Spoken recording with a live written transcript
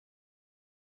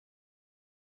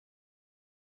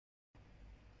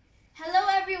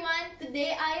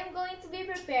Today I am going to be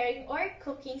preparing or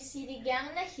cooking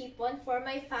sinigang na hipon for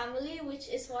my family,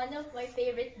 which is one of my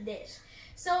favorite dish.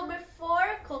 So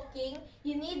before cooking,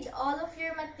 you need all of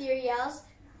your materials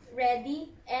ready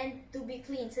and to be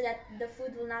clean so that the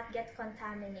food will not get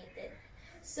contaminated.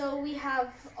 So we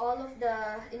have all of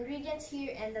the ingredients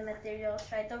here and the materials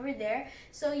right over there.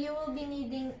 So you will be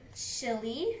needing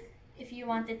chili if you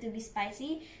want it to be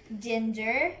spicy,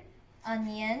 ginger,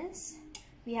 onions.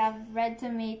 We have red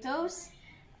tomatoes,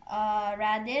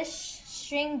 radish,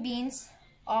 string beans,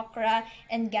 okra,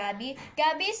 and gabi.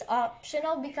 Gabi is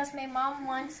optional because my mom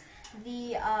wants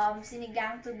the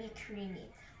sinigang to be creamy.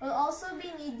 We'll also be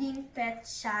needing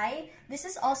pechay. This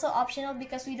is also optional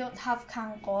because we don't have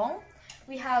kangkong.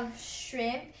 We have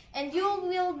shrimp, and you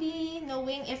will be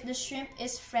knowing if the shrimp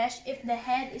is fresh, if the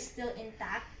head is still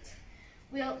intact.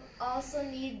 We'll also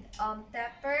need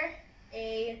pepper,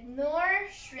 a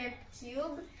Knorr shrimp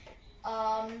cube,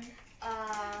 a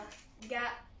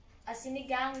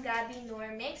sinigang gabi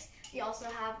Knorr mix. We also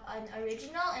have an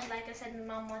original, and like I said, my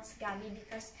mom wants gabi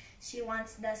because she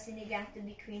wants the sinigang to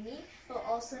be creamy. We'll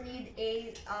also need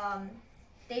a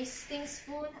tasting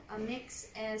spoon, a mix,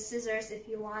 and scissors if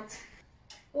you want.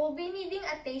 We'll be needing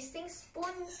a tasting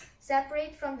spoon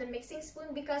separate from the mixing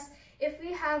spoon because if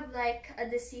we have like a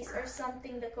disease or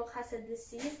something, the cook has a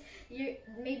disease,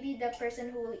 maybe the person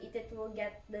who will eat it will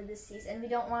get the disease, and we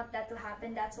don't want that to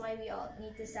happen. That's why we all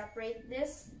need to separate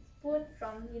this spoon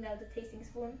from, you know, the tasting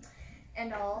spoon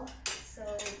and all. So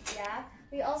yeah,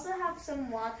 we also have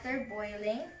some water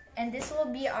boiling, and this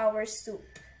will be our soup.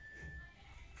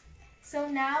 So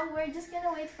now we're just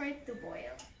gonna wait for it to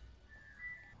boil.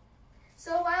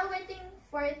 So while waiting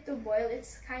for it to boil,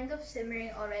 it's kind of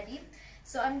simmering already.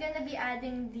 So I'm gonna be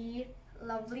adding the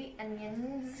lovely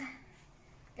onions.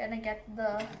 Gonna get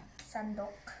the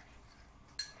sandok,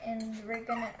 and we're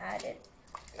gonna add it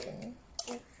in.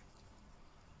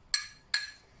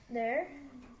 There.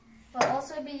 We'll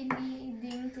also be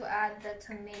needing to add the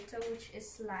tomato, which is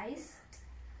sliced.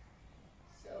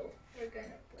 So we're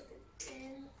gonna put it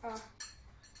in. Oh,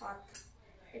 hot.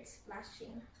 It's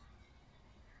splashing.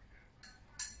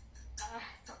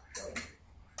 It's not going.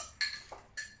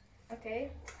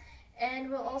 Okay, and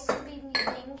we'll also be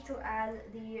needing to add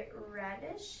the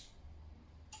radish.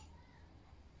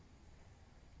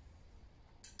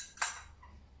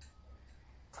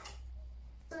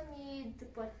 Also need to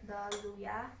put the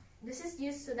luya. This is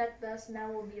used so that the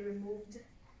smell will be removed.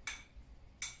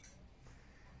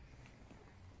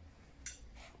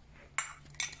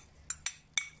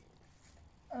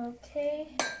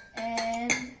 Okay,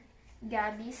 and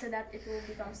gabi so that it will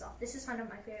become soft. This is one of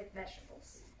my favorite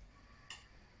vegetables.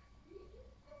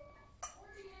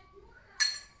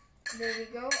 There we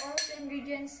go. All of the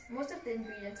ingredients, most of the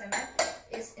ingredients I meant,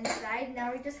 is inside.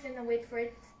 Now we're just gonna wait for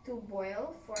it to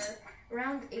boil for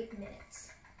around 8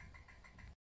 minutes.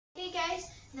 Okay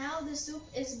guys, now the soup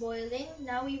is boiling.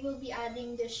 Now we will be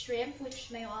adding the shrimp,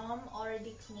 which my mom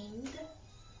already cleaned.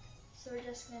 So we're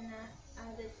just gonna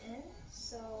add it in.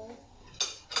 So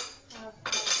have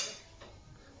our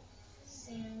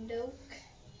sandok,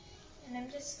 and I'm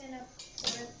just gonna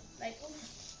pour like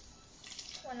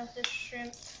one of the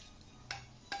shrimp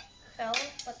fell,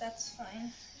 but that's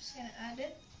fine. Just gonna add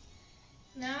it.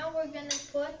 Now we're gonna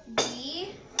put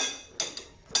the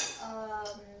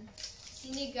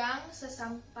sinigang sa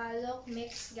sampalok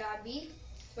mix gabi.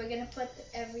 We're gonna put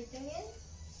everything in.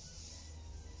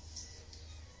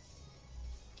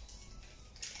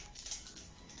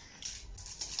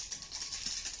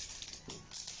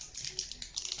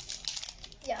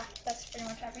 Yeah, that's pretty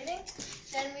much everything.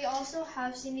 Then we also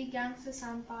have sinigang sa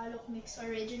sampalok mix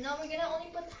original. We're gonna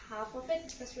only put half of it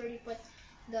because we already put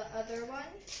the other one.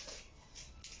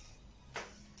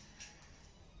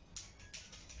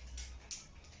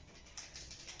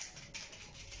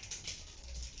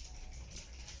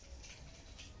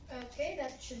 Okay,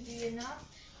 that should be enough.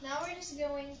 Now we're just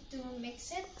going to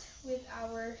mix it with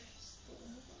our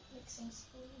spoon, mixing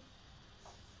spoon.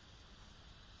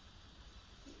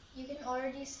 You can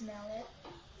already smell it.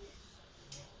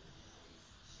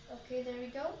 Okay, there we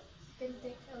go. You can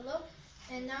take a look.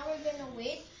 And now we're gonna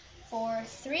wait for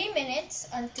 3 minutes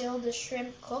until the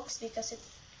shrimp cooks because it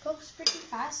cooks pretty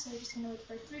fast. So we're just gonna wait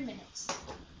for 3 minutes.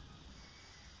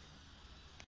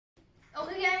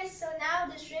 Okay guys, so now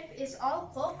the shrimp is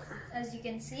all cooked, as you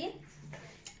can see.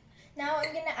 Now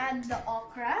I'm gonna add the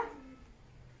okra.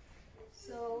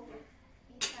 So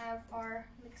we have our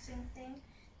mixing thing.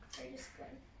 We're just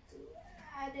going to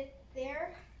add it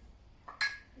there.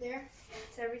 There,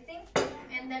 that's everything.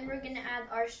 And then we're gonna add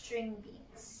our string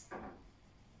beans.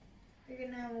 We're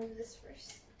gonna move this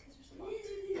first because there's a lot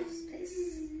of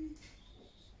space.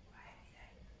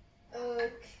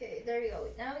 Okay, there we go.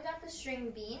 Now we got the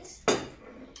string beans.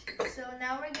 So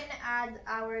now we're gonna add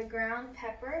our ground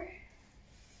pepper.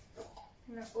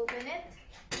 I'm gonna open it,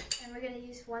 and we're gonna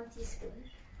use 1 teaspoon.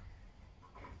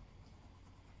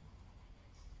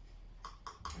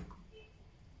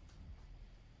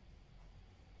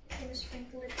 I'm gonna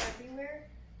sprinkle it everywhere.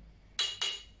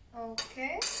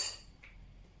 Okay.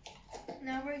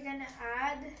 Now we're gonna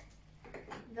add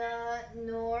the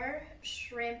Knorr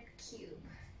shrimp cube.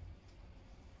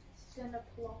 Just gonna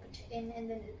plop it in, and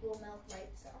then it will melt by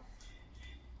itself.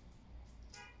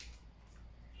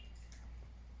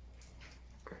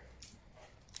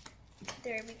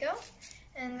 There we go.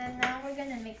 And then now we're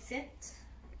gonna mix it.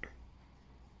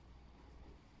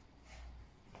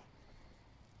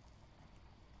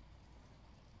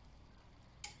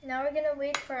 Now we're gonna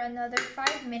wait for another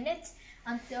 5 minutes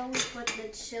until we put the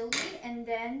chili, and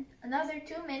then another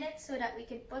 2 minutes so that we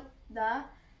can put the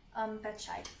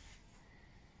pechay.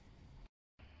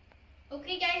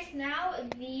 Okay guys, now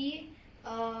the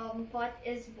pot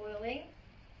is boiling,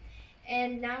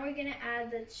 and now we're gonna add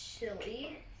the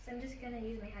chili. So I'm just gonna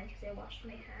use my hand because I washed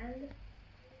my hand.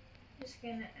 Just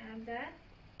gonna add that.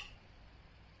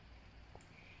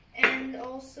 And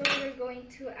also we're going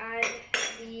to add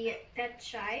the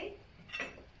pechay.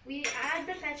 We add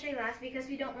the pechay last because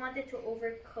we don't want it to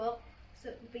overcook. So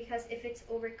because if it's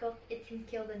overcooked, it can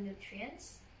kill the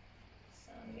nutrients. So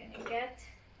I'm gonna get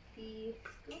the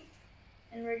scoop,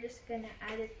 and we're just gonna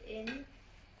add it in.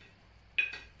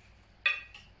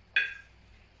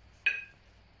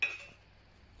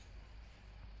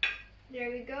 There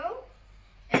we go.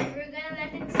 And we're gonna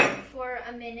let it sit for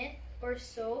a minute or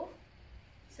so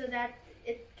that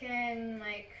it can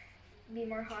like be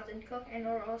more hot and cook. And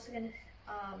we're also gonna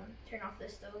turn off the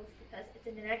stove because it's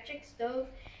an electric stove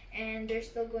and there's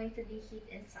still going to be heat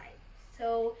inside.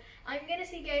 So I'm gonna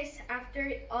see you guys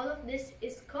after all of this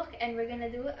is cooked, and we're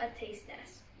gonna do a taste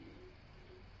test.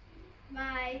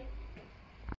 Bye.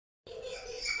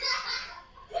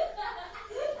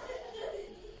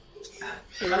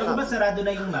 Alam ko ba sarado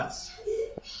na yung Max?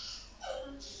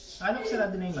 Alam ko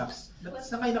sarado na yung Max. Dapat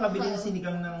na kayo nakabili ng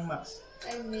sinigang ng Max.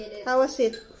 I made it. How was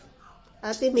it?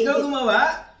 Ate made Ikaw it. gumawa?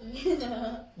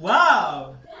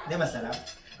 Wow! Hindi, masarap.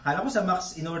 Akala ko sa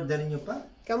Max in-order nyo pa.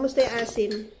 Kamusta yung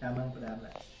asim? Tama.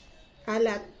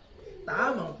 Halat.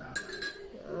 Tama.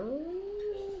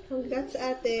 Oh, congrats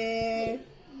ate.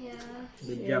 Yeah.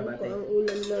 Good job, ate. Yan po ang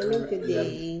ulam namin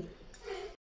today.